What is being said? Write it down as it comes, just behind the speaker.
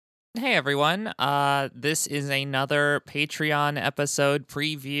Hey everyone, this is another Patreon episode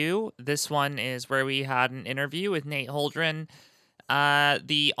preview. This one is where we had an interview with Nate Holdren,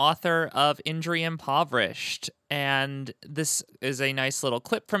 the author of Injury Impoverished. And this is a nice little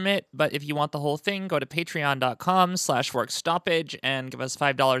clip from it, but if you want the whole thing, go to patreon.com/workstoppage and give us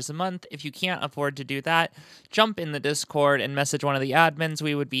 $5 a month. If you can't afford to do that, jump in the Discord and message one of the admins.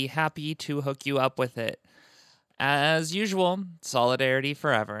 We would be happy to hook you up with it. As usual, solidarity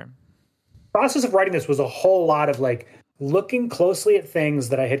forever. Process of writing this was a whole lot of like looking closely at things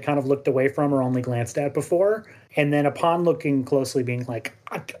that I had kind of looked away from or only glanced at before. And then upon looking closely being like,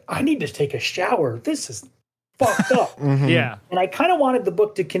 I need to take a shower. This is fucked up. Yeah. And I kind of wanted the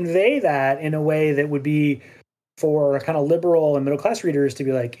book to convey that in a way that would be for kind of liberal and middle class readers to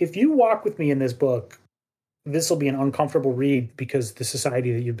be like, if you walk with me in this book, this will be an uncomfortable read because the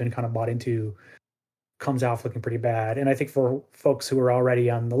society that you've been kind of bought into comes out looking pretty bad. And I think for folks who are already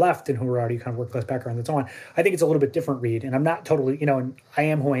on the left and who are already kind of work class background and so on, I think it's a little bit different read. And I'm not totally, and I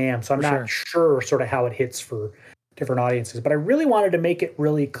am who I am. So I'm not sure sort of how it hits for different audiences. But I really wanted to make it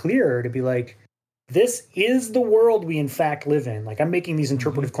really clear to be like, this is the world we in fact live in. Like I'm making these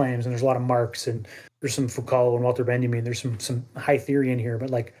interpretive claims and there's a lot of Marx and there's some Foucault and Walter Benjamin. There's some high theory in here, but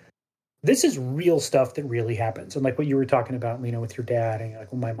like, this is real stuff that really happens. And like what you were talking about, with your dad and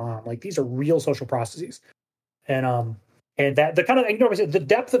like with my mom, like these are real social processes. And that the kind of, the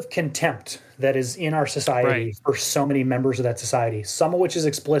depth of contempt that is in our society for so many members of that society, some of which is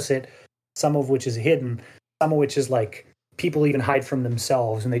explicit, some of which is hidden, some of which is like people even hide from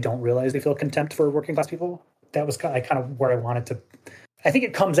themselves and they don't realize they feel contempt for working class people. That was kind of where I wanted to, I think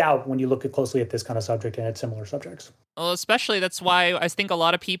it comes out when you look closely at this kind of subject and at similar subjects. Well, especially that's why I think a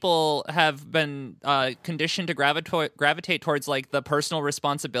lot of people have been conditioned to gravitate towards like the personal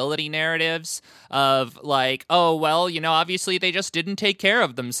responsibility narratives of like, oh, well, obviously they just didn't take care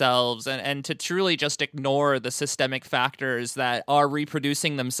of themselves and to truly just ignore the systemic factors that are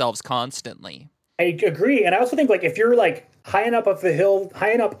reproducing themselves constantly. I agree. And I also think like if you're like high enough up the hill,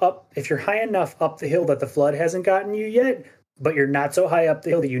 if you're high enough up the hill that the flood hasn't gotten you yet, but you're not so high up the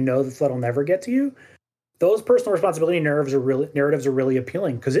hill that the flood will never get to you, those personal responsibility narratives are really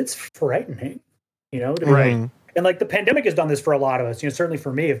appealing because it's frightening, Right. And like the pandemic has done this for a lot of us, certainly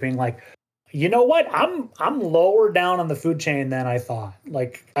for me, of being like, you know what, I'm lower down on the food chain than I thought.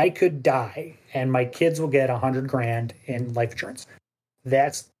 Like I could die and my kids will get $100,000 in life insurance.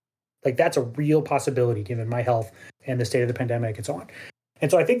 That's a real possibility given my health and the state of the pandemic and so on.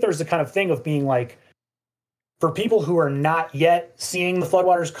 And so I think there's the kind of thing of being like, for people who are not yet seeing the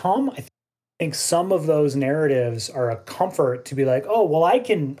floodwaters come, I think some of those narratives are a comfort to be like, oh, well, I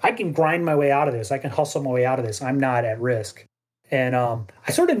can grind my way out of this. I can hustle my way out of this. I'm not at risk. And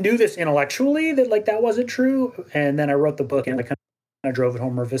I sort of knew this intellectually that like that wasn't true. And then I wrote the book and I kind of drove it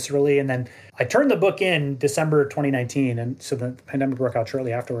home more viscerally. And then I turned the book in December 2019. And so the pandemic broke out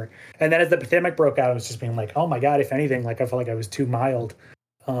shortly afterward. And then as the pandemic broke out, I was just being like, oh my God, if anything, like I felt like I was too mild.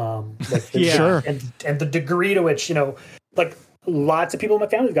 Sure. And the degree to which, like lots of people in my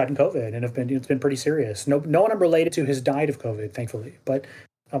family have gotten COVID and it's been pretty serious. No one I'm related to has died of COVID, thankfully, but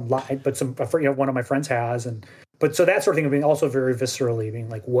one of my friends has. But so that sort of thing of being also very viscerally being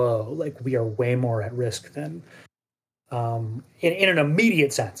like, whoa, like we are way more at risk than, in an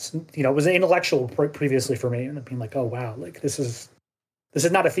immediate sense, it was intellectual previously for me and being like, oh wow, like this is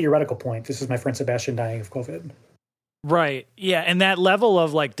not a theoretical point. This is my friend Sebastian dying of COVID. Right. Yeah. And that level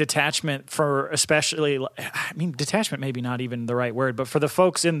of like detachment for especially, detachment maybe not even the right word, but for the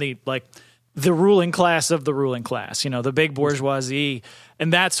folks in the ruling class of the ruling class, the big bourgeoisie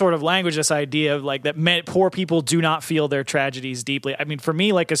and that sort of language, this idea of like that poor people do not feel their tragedies deeply. I mean, for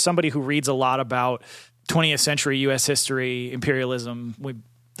me, like as somebody who reads a lot about 20th century U.S. history, imperialism, we've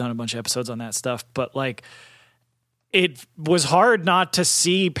done a bunch of episodes on that stuff, but like it was hard not to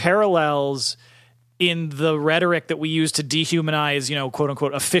see parallels in the rhetoric that we use to dehumanize, quote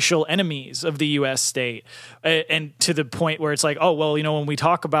unquote, official enemies of the U.S. state. And to the point where it's like, oh, well, when we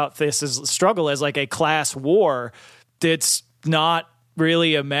talk about this as struggle as like a class war, that's not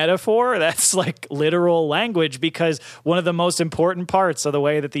really a metaphor. That's like literal language, because one of the most important parts of the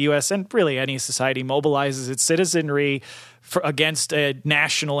way that the U.S. and really any society mobilizes its citizenry against a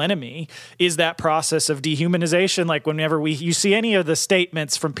national enemy is that process of dehumanization. Like whenever you see any of the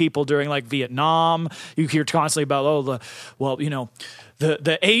statements from people during like Vietnam, you hear constantly about,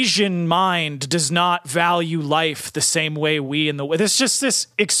 the Asian mind does not value life the same way we in the West. There's just this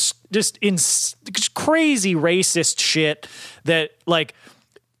crazy racist shit that like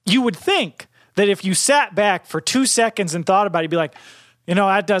you would think that if you sat back for 2 seconds and thought about it, you'd be like,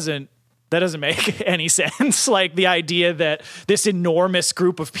 that doesn't That doesn't make any sense. Like the idea that this enormous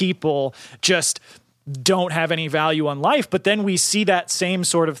group of people just don't have any value on life. But then we see that same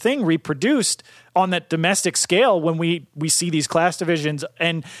sort of thing reproduced on that domestic scale when we see these class divisions.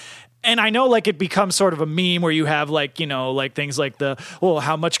 And I know like it becomes sort of a meme where you have like, you know, like things like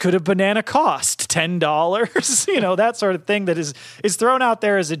how much could a banana cost? $10, you know, that sort of thing that is thrown out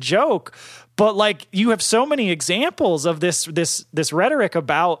there as a joke. But like you have so many examples of this rhetoric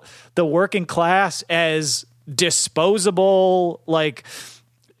about the working class as disposable, like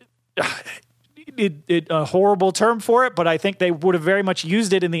a horrible term for it, but I think they would have very much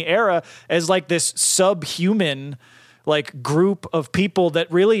used it in the era as like this subhuman like group of people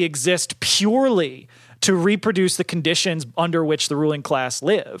that really exist purely to reproduce the conditions under which the ruling class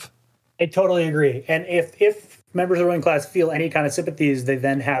live. I totally agree. And if members of the ruling class feel any kind of sympathies, they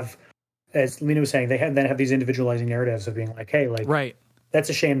then have, as Lena was saying, they then have these individualizing narratives of being like, hey, like, right, that's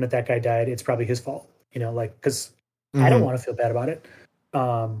a shame that guy died. It's probably his fault, you know, like, because I don't want to feel bad about it.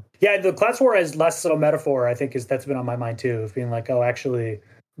 Yeah, the class war as less of a metaphor, I think that's been on my mind too, of being like, oh, actually,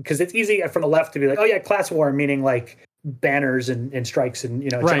 because it's easy from the left to be like, oh yeah, class war, meaning like banners and strikes and, you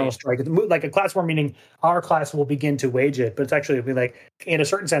know, general strike, like a class war meaning our class will begin to wage it. But it's actually be like, in a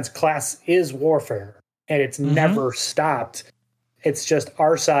certain sense, class is warfare and it's never stopped. It's just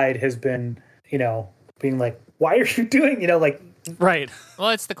our side has been, you know, being like, why are you doing, you know, like, right. Well,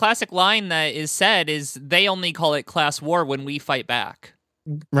 it's the classic line that is said is they only call it class war when we fight back.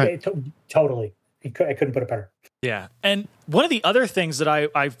 Right. Totally. I couldn't put it better. Yeah. And one of the other things that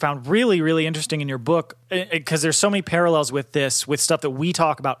I found really, really interesting in your book, because there's so many parallels with this, with stuff that we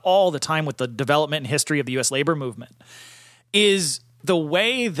talk about all the time with the development and history of the U.S. labor movement, is the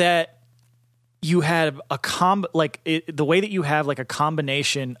way that you have the way that you have like a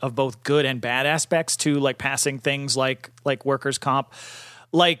combination of both good and bad aspects to like passing things like workers' comp,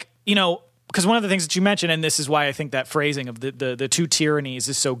 like, you know, because one of the things that you mentioned, and this is why I think that phrasing of the two tyrannies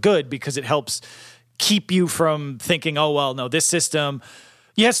is so good, because it helps keep you from thinking, oh, well, no, this system,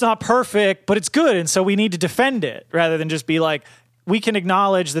 yeah, it's not perfect, but it's good, and so we need to defend it, rather than just be like, we can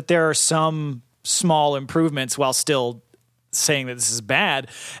acknowledge that there are some small improvements while still saying that this is bad.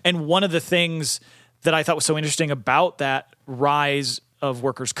 And one of the things that I thought was so interesting about that rise of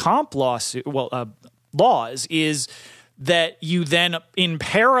workers' comp laws is that you then in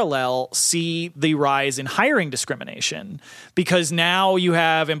parallel see the rise in hiring discrimination, because now you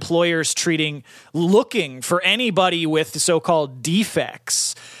have employers looking for anybody with so-called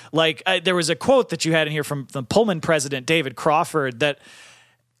defects. Like there was a quote that you had in here from the Pullman president, David Crawford,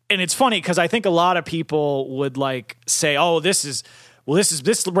 and it's funny because I think a lot of people would like say, oh, this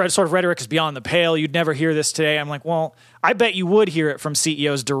sort of rhetoric is beyond the pale. You'd never hear this today. I'm like, well, I bet you would hear it from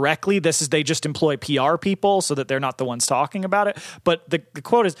CEOs directly. They just employ PR people so that they're not the ones talking about it. But the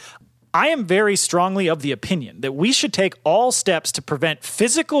quote is, I am very strongly of the opinion that we should take all steps to prevent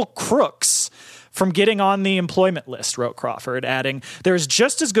physical crooks from getting on the employment list, wrote Crawford, adding, there is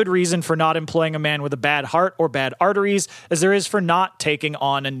just as good reason for not employing a man with a bad heart or bad arteries as there is for not taking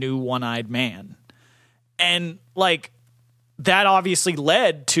on a new one-eyed man. And like, that obviously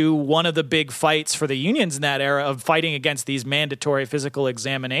led to one of the big fights for the unions in that era of fighting against these mandatory physical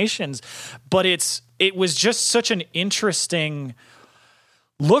examinations. But it was just such an interesting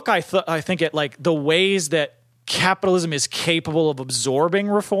look, I think, at like the ways that capitalism is capable of absorbing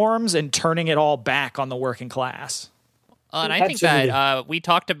reforms and turning it all back on the working class. And I think that we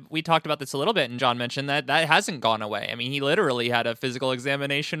talked about this a little bit, and John mentioned that hasn't gone away. I mean, he literally had a physical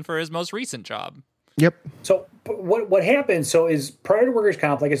examination for his most recent job. Yep. So what happens? So is prior to workers'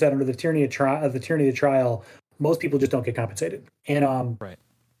 comp, like I said, under the tyranny of the trial, most people just don't get compensated. And right.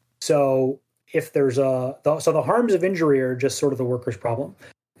 So if there's the harms of injury are just sort of the worker's problem,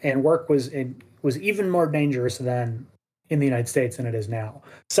 and work was even more dangerous than in the United States than it is now.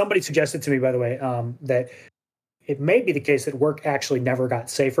 Somebody suggested to me, by the way, that it may be the case that work actually never got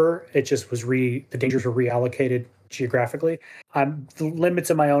safer. It just was the dangers were reallocated geographically. The limits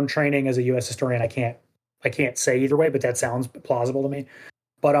of my own training as a U.S. historian, I can't say either way, but that sounds plausible to me.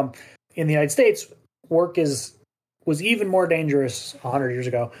 But in the United States, work was even more dangerous 100 years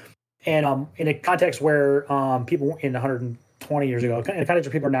ago, and in a context where people in 120 years ago, in a context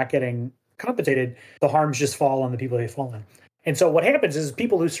where people are not getting compensated, the harms just fall on the people they fall on. And so what happens is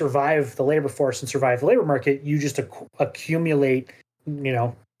people who survive the labor force and survive the labor market, you just accumulate,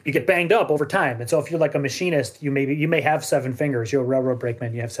 you get banged up over time. And so if you're like a machinist, you may have 7 fingers. You're a railroad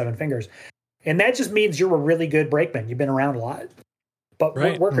brakeman, you have 7 fingers. And that just means you're a really good brakeman. You've been around a lot. But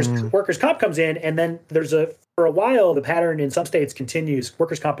right. Workers' comp comes in, and then for a while, the pattern in some states continues.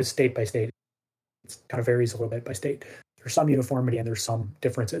 Workers' comp is state by state. It kind of varies a little bit by state. There's some uniformity and there's some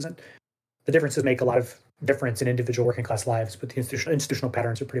differences. And The differences make a lot of difference in individual working class lives, but the institutional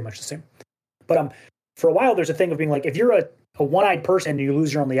patterns are pretty much the same. But for a while, there's a thing of being like, if you're a one-eyed person and you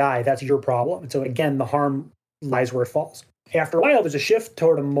lose your only eye, that's your problem. And so again, the harm lies where it falls. After a while, there's a shift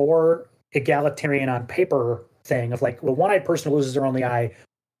toward a more egalitarian on paper thing of like, well, one-eyed person who loses their only eye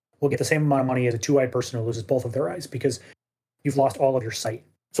will get the same amount of money as a two-eyed person who loses both of their eyes because you've lost all of your sight.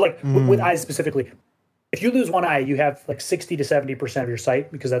 So like with eyes specifically, if you lose one eye, you have like 60 to 70% of your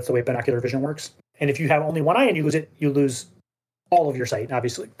sight because that's the way binocular vision works. And if you have only one eye and you lose it, you lose all of your sight,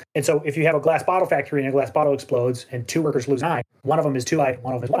 obviously. And so if you have a glass bottle factory and a glass bottle explodes and two workers lose an eye, one of them is two-eyed,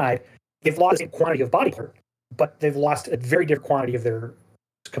 one of them is one-eyed, they've lost the same quantity of body part, but they've lost a very different quantity of their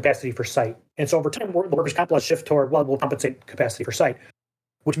capacity for sight. And so over time, the workers' comp laws shift toward, well, we'll compensate capacity for sight,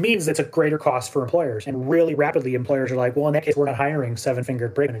 which means it's a greater cost for employers. And really rapidly, employers are like, well, in that case, we're not hiring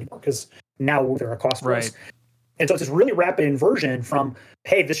seven-fingered brakemen anymore because now they're a cost for us. And so it's this really rapid inversion from,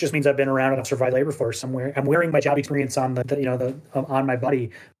 hey, this just means I've been around enough to survive labor force. I'm wearing my job experience on on my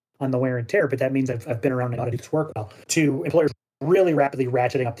body, on the wear and tear, but that means I've been around and know how to do this work well. To employers really rapidly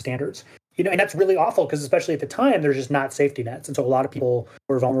ratcheting up the standards. And that's really awful because especially at the time, there's just not safety nets. And so a lot of people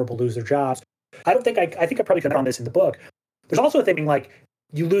who are vulnerable lose their jobs. I think I probably could have found this in the book. There's also a thing being like,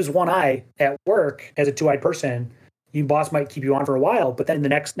 you lose one eye at work as a two-eyed person, your boss might keep you on for a while, but then the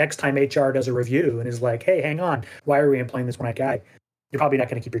next time HR does a review and is like, hey, hang on, why are we employing this one-eyed guy? You're probably not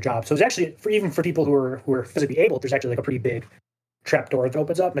going to keep your job. So it's actually, even for people who are physically able, there's actually like a pretty big trapdoor that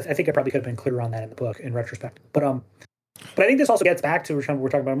opens up. And I think I probably could have been clearer on that in the book in retrospect. But I think this also gets back to what we were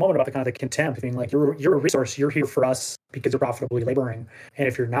talking about a moment about the kind of the contempt, being like, you're a resource, you're here for us because you're profitably laboring. And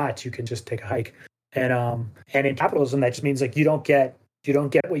if you're not, you can just take a hike. And in capitalism, that just means like you don't get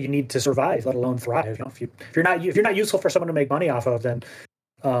what you need to survive, let alone thrive. If you're not useful for someone to make money off of, then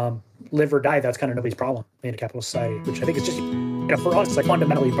live or die. That's kind of nobody's problem in a capitalist society, which I think is just for us, it's like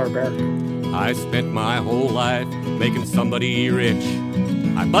fundamentally barbaric. I spent my whole life making somebody rich.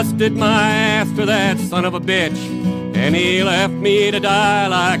 I busted my ass for that son of a bitch, and he left me to die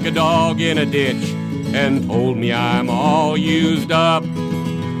like a dog in a ditch, and told me I'm all used up.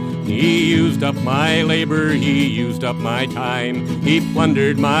 He used up my labor, he used up my time. He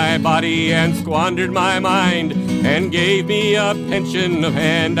plundered my body and squandered my mind, and gave me a pension of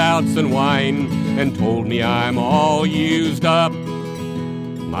handouts and wine, and told me I'm all used up.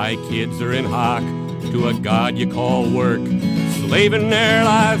 My kids are in hock to a god you call work, slaving their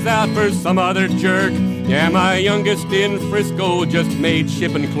lives out for some other jerk. Yeah, my youngest in Frisco just made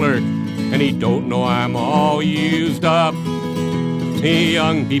shipping clerk, and he don't know I'm all used up. The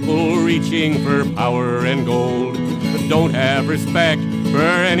young people reaching for power and gold don't have respect for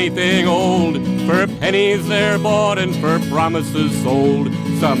anything old. For pennies they're bought and for promises sold.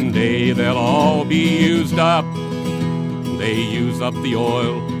 Someday they'll all be used up. They use up the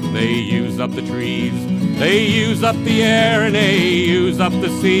oil, they use up the trees, they use up the air and they use up the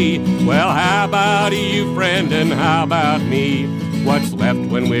sea. Well, how about you, friend, and how about me? What's left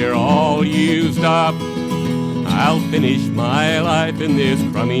when we're all used up? I'll finish my life in this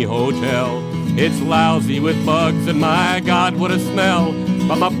crummy hotel. It's lousy with bugs and my God, what a smell.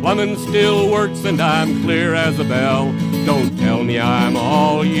 But my plumbing still works and I'm clear as a bell. Don't tell me I'm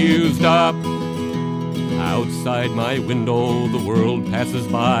all used up. Outside my window the world passes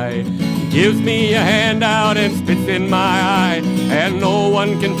by, gives me a handout and spits in my eye, and no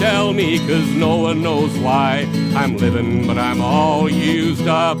one can tell me 'cause no one knows why. I'm living but I'm all used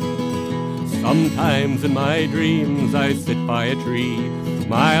up. Sometimes in my dreams I sit by a tree.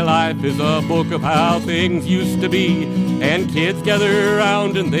 My life is a book of how things used to be, and kids gather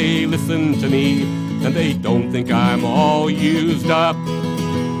around and they listen to me, and they don't think I'm all used up.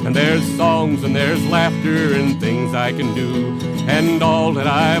 And there's songs and there's laughter and things I can do, and all that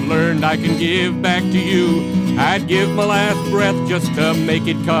I've learned I can give back to you. I'd give my last breath just to make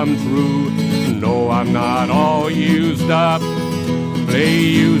it come true. No, I'm not all used up. They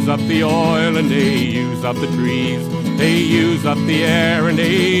use up the oil and they use up the trees. They use up the air and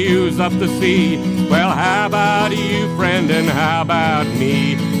they use up the sea. Well, how about you, friend, and how about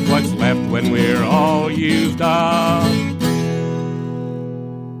me? What's left when we're all used up?